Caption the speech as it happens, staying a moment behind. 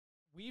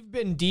We've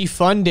been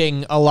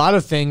defunding a lot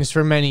of things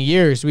for many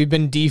years. We've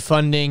been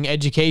defunding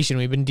education.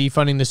 We've been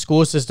defunding the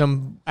school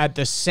system at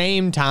the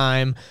same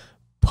time,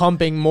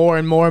 pumping more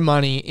and more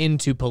money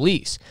into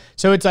police.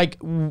 So it's like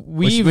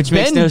we've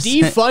been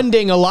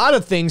defunding a lot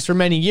of things for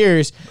many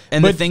years.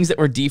 And the things that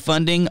we're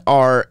defunding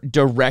are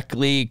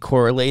directly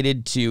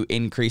correlated to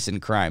increase in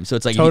crime. So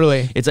it's like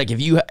if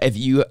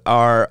you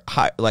are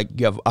like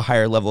you have a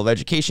higher level of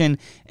education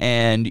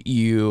and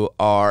you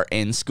are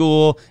in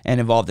school and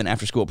involved in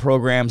after school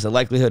programs, the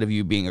likelihood of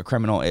you being a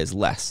criminal is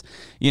less.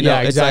 You know,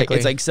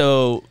 exactly.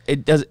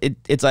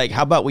 It's like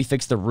how about we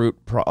fix the root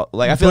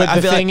I feel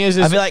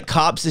like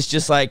cops is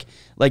just like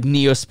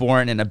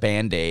Neosporin and a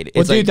Band-Aid.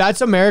 Well, dude, that's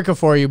America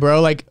for you,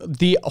 bro. Like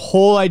the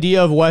whole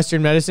idea of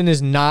Western medicine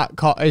is not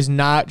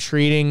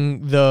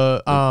treating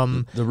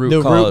the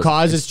root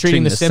cause. It's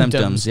treating the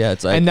symptoms. Yeah,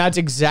 it's like, and that's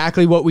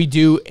exactly what we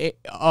do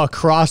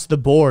across the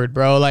board,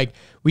 bro. Like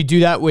we do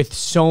that with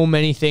so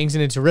many things,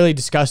 and it's really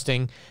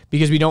disgusting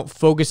because we don't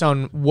focus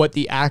on what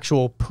the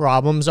actual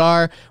problems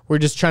are. We're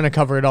just trying to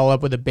cover it all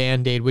up with a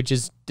Band-Aid, which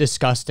is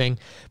disgusting.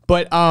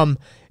 But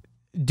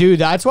dude,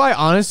 that's why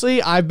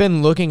honestly I've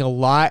been looking a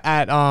lot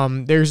at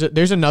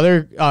there's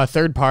another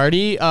third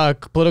party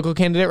political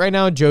candidate right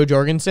now, Jo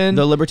Jorgensen,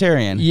 the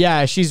Libertarian.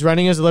 Yeah, she's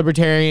running as a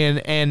Libertarian,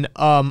 and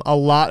a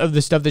lot of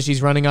the stuff that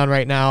she's running on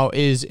right now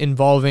is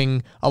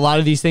involving a lot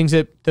of these things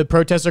that the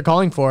protests are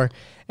calling for.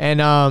 And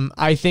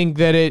I think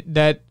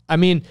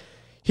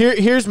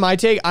here's my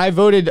take. I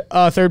voted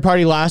third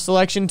party last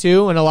election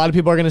too, and a lot of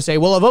people are going to say,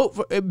 well,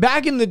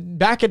 back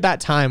at that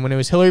time when it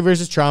was Hillary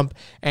versus Trump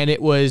and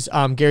it was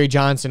Gary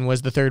Johnson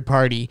was the third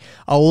party,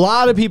 a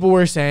lot of people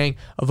were saying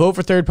a vote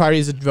for third party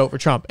is a vote for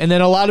Trump. And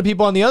then a lot of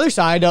people on the other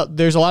side,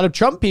 there's a lot of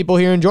Trump people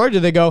here in Georgia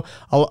that go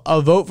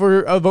a vote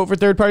for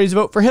third party is a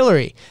vote for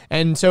Hillary.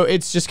 And so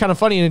it's just kind of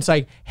funny, and it's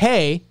like,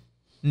 hey,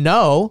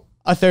 no,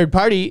 a third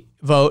party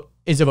vote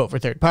is a vote for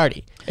third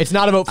party. It's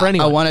not a vote for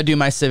anyone. I want to do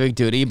my civic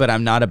duty, but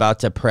I'm not about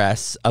to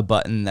press a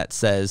button that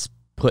says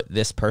put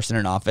this person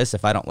in office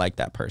if I don't like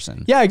that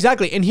person. Yeah,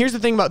 exactly. And here's the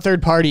thing about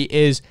third party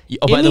is in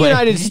the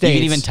United States, you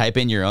can even type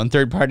in your own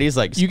third parties,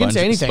 like you can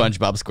say anything.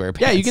 SpongeBob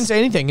SquarePants. Yeah, you can say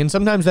anything. And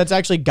sometimes that's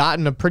actually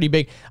gotten a pretty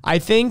big, I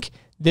think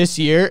this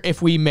year,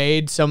 if we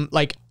made some,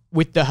 like,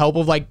 with the help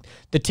of like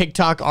the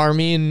TikTok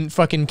army and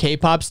fucking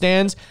K-pop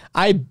stands,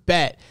 I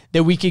bet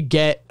that we could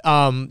get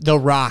The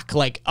Rock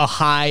like a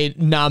high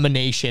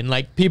nomination.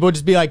 Like people would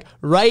just be like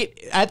right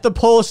at the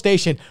poll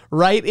station,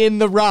 right in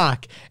The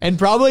Rock, and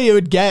probably it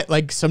would get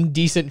like some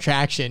decent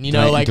traction, you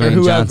know, Dwayne or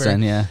whoever.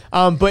 Johnson, yeah.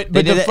 But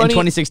they did the it in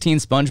 2016,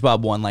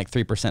 SpongeBob won like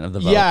 3% of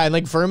the vote. Yeah, and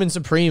like Vermin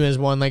Supreme has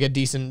won like a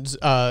decent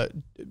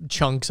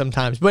chunk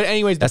sometimes. But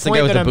anyways, that's the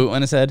guy with the boot on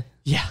his head.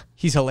 Yeah,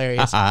 he's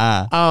hilarious.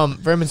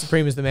 Vermin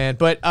Supreme is the man.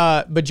 But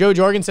Jo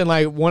Jorgensen,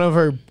 like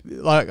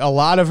a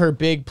lot of her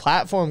big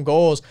platform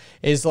goals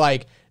is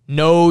like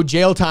no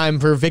jail time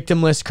for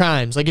victimless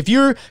crimes. Like if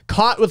you're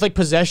caught with like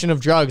possession of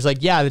drugs, like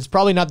yeah, that's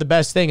probably not the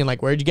best thing. And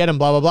like where'd you get them?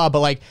 Blah blah blah. But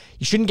like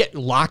you shouldn't get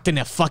locked in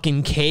a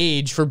fucking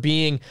cage for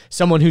being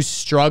someone who's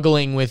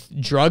struggling with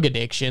drug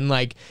addiction.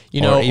 Like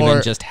or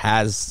even just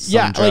has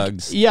some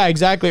drugs. Yeah,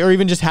 exactly. Or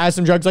even just has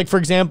some drugs. Like for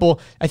example,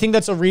 I think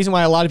that's a reason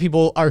why a lot of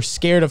people are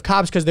scared of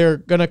cops, because they're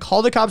gonna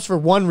call the cops for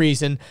one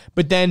reason,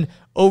 but then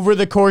over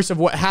the course of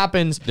what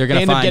happens, they're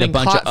going to find getting a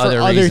bunch caught of other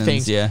for other reasons.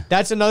 things. Yeah,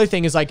 that's another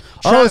thing. Is like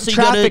so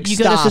traffic you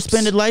got a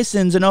suspended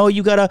license, and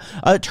you got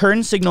a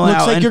turn signal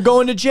looks out. like and, you're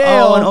going to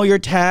jail. And your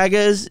tag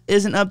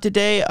isn't up to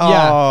date.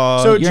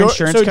 Yeah. So your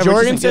insurance coverage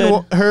Jorgensen,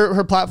 isn't good.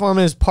 her platform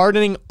is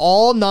pardoning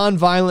all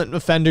nonviolent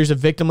offenders of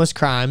victimless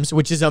crimes,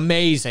 which is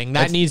amazing.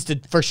 That needs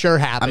to for sure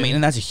happen. I mean,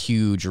 and that's a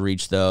huge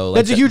reach, though.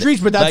 That's a huge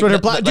reach, but that's what her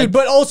platform. Dude,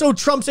 but also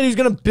Trump said he was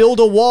going to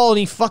build a wall, and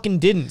he fucking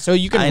didn't. So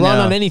you can run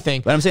on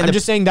anything. But I'm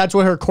just saying that's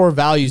what her core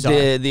values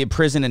are. The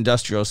prison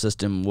industrial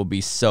system will be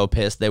so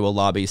pissed. They will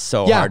lobby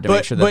so hard to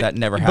make sure that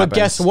never happens. But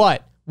guess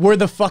what? We're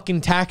the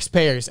fucking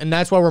taxpayers, and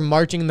that's why we're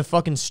marching in the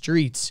fucking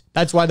streets.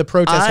 That's why the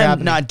protests are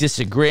happening. I'm not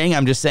disagreeing.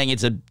 I'm just saying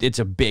it's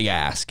a big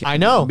ask. I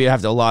know. We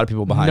have a lot of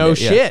people behind it. No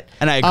shit. Yeah.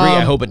 And I agree.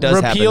 I hope it does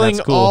happen. Repealing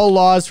That's cool. all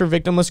laws for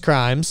victimless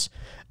crimes,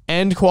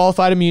 end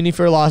qualified immunity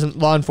for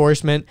law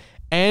enforcement,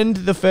 end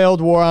the failed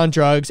war on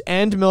drugs,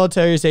 end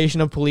militarization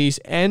of police,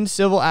 end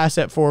civil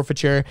asset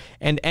forfeiture,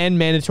 and end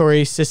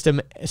mandatory system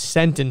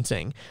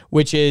sentencing,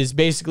 which is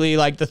basically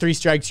like the 3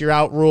 strikes you're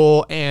out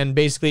rule. And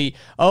basically,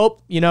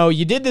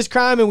 you did this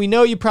crime, and we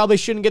know you probably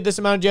shouldn't get this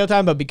amount of jail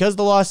time, but because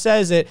the law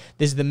says it,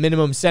 this is the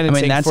minimum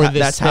sentencing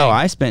that's how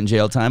I spent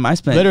jail time. I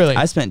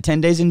spent 10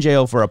 days in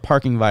jail for a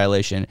parking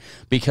violation,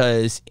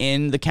 because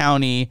in the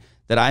county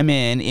that I'm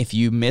in, if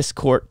you miss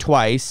court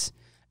twice,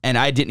 and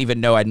I didn't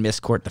even know I'd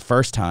missed court the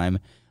first time.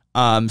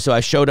 So I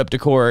showed up to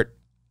court,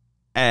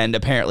 and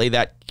apparently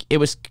that it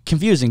was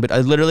confusing. But I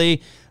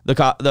literally,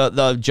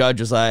 the judge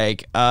was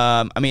like,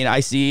 I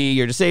see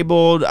you're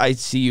disabled. I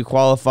see you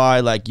qualify.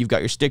 Like, you've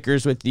got your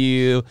stickers with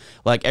you.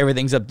 Like,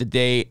 everything's up to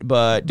date.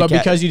 But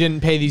because you didn't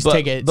pay these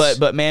tickets.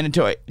 But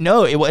mandatory.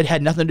 No, it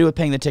had nothing to do with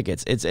paying the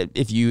tickets. It's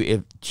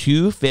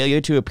if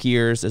failure to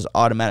appears is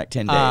automatic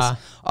 10 days.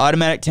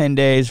 Automatic 10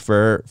 days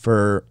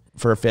for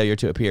for a failure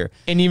to appear.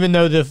 And even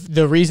though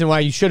the reason why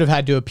you should have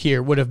had to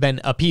appear would have been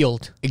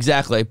appealed.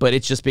 Exactly, but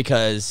it's just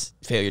because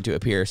failure to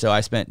appear. So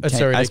I spent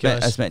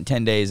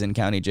 10 days in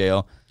county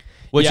jail,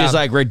 which is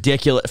like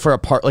ridiculous for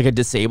a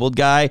disabled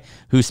guy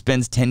who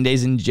spends 10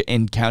 days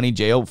in county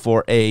jail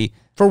for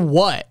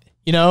what?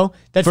 You know,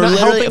 that's not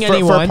helping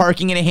anyone. For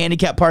parking in a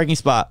handicapped parking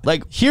spot.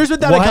 Like, here's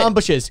what that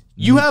accomplishes.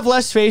 You have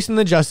less faith in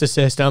the justice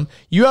system.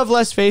 You have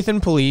less faith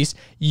in police.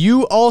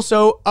 You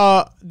also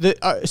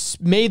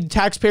made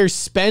taxpayers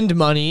spend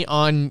money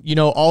on, you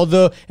know, all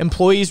the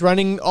employees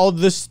running all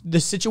the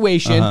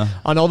situation,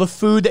 on all the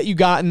food that you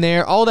got in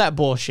there, all that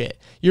bullshit.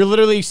 You're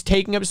literally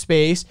taking up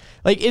space.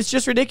 Like, it's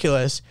just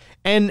ridiculous.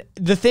 And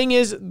the thing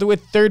is,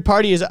 with third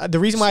party is the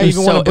reason why I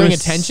even want to bring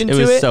attention to it.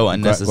 It was so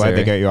unnecessary. Glad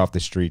they got you off the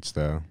streets,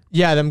 though.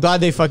 Yeah, I'm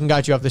glad they fucking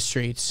got you off the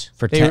streets.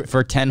 For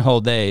 10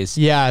 whole days.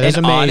 Yeah, that's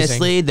amazing.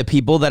 Honestly, the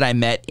people that I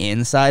met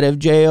inside of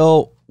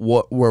jail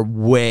were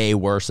way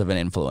worse of an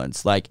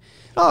influence. Like,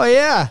 oh,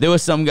 yeah. There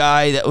was some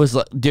guy that was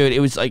like, dude,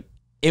 it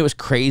was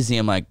crazy.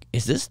 I'm like,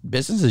 is this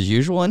business as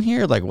usual in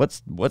here? Like,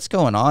 what's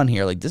going on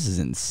here? Like, this is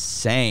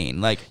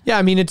insane. Like, yeah,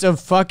 I mean, it's a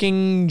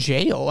fucking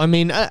jail. I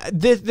mean,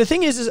 the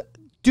thing is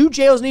do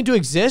jails need to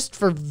exist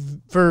for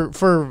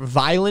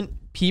violent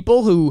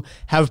people who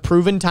have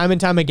proven time and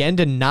time again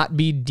to not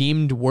be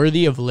deemed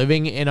worthy of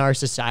living in our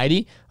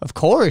society? Of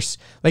course.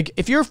 Like,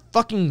 if you're a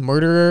fucking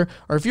murderer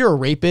or if you're a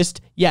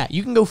rapist, yeah,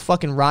 you can go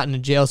fucking rot in a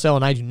jail cell,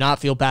 and I do not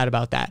feel bad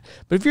about that.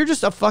 But if you're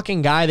just a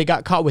fucking guy that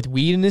got caught with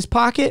weed in his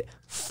pocket,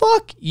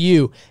 fuck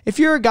you. If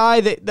you're a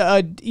guy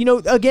that, you know,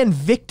 again,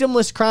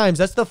 victimless crimes,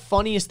 that's the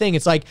funniest thing.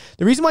 It's like,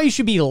 the reason why you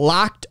should be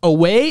locked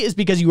away is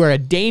because you are a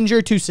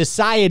danger to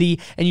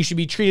society, and you should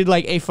be treated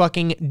like a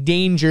fucking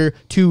danger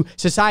to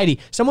society.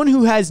 Someone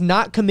who has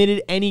not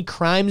committed any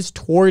crimes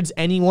towards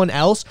anyone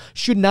else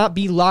should not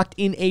be locked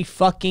in a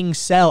fucking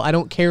cell. I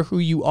don't care who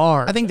you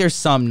are. I think there's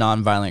some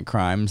nonviolent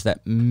crimes that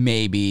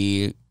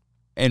maybe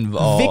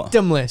involve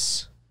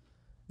victimless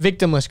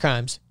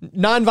crimes,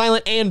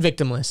 nonviolent and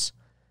victimless.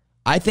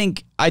 I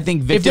think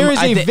if there is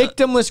a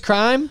victimless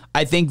crime,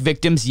 I think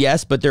victims,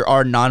 yes, but there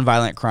are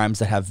nonviolent crimes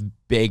that have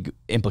big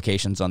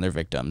implications on their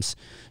victims.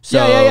 So,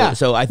 yeah.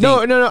 So I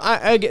think no.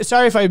 I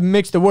sorry if I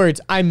mixed the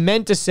words. I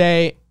meant to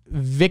say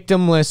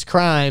victimless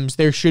crimes.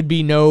 There should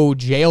be no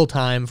jail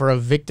time for a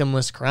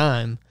victimless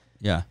crime.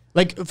 Yeah.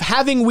 Like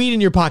having weed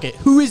in your pocket.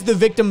 Who is the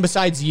victim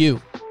besides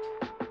you?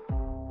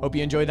 Hope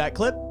you enjoyed that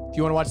clip. If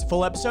you want to watch the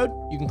full episode,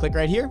 you can click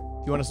right here.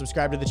 If you want to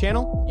subscribe to the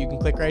channel, you can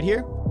click right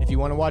here. If you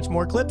want to watch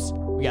more clips,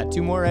 we got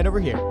 2 more right over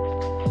here.